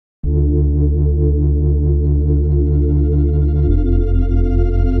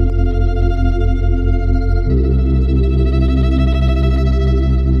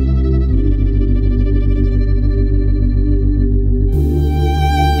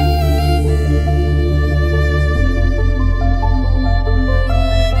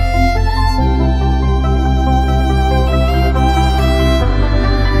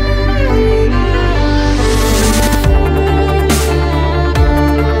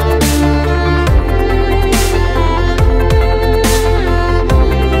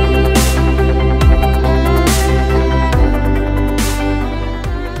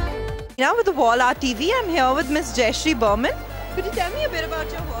Art TV. I'm here with Miss Jayshree Burman. Could you tell me a bit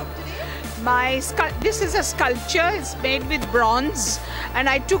about your work today? This is a sculpture. It's made with bronze, and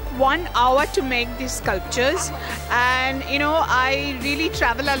I took 1 hour to make these sculptures. And you know, I really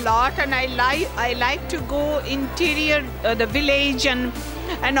travel a lot, and I like to go interior, the village, and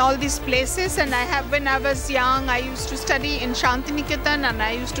all these places. And when I was young, I used to study in Shantiniketan, and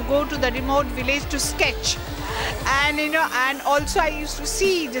I used to go to the remote village to sketch. And you know, and also I used to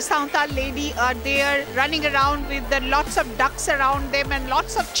see the Santal lady are there running around with lots of ducks around them and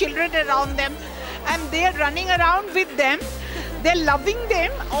lots of children around them, and they're running around with them. They're loving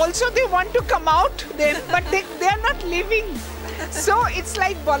them. Also, they want to come out there, but they're not living. So it's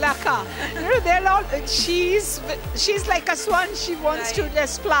like Bolaka. You know, they're all. She's like a swan. She wants to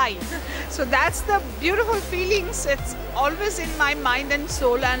just fly. So that's the beautiful feelings. It's always in my mind and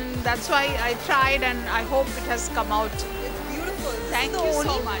soul, and that's why I tried, and I hope it has come out. It's beautiful. Thank you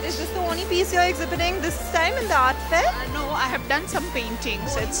so much. Is this the only piece you're exhibiting this time in the art fair? No, I have done some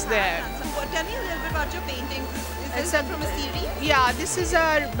paintings. It's there. Tell me a little bit about your paintings. Is this from a series? Yeah, this is a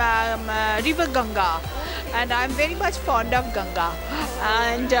river Ganga, and I'm very much fond of Ganga.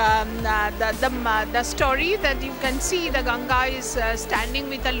 And the story that you can see, the Ganga is standing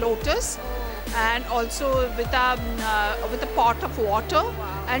with a lotus, and also with a pot of water,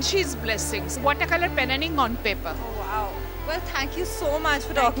 and she's blessing. Watercolor penning on paper. Oh, wow. Well, thank you so much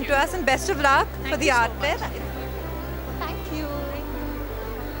for talking to us, and best of luck for the art fair. Thank you.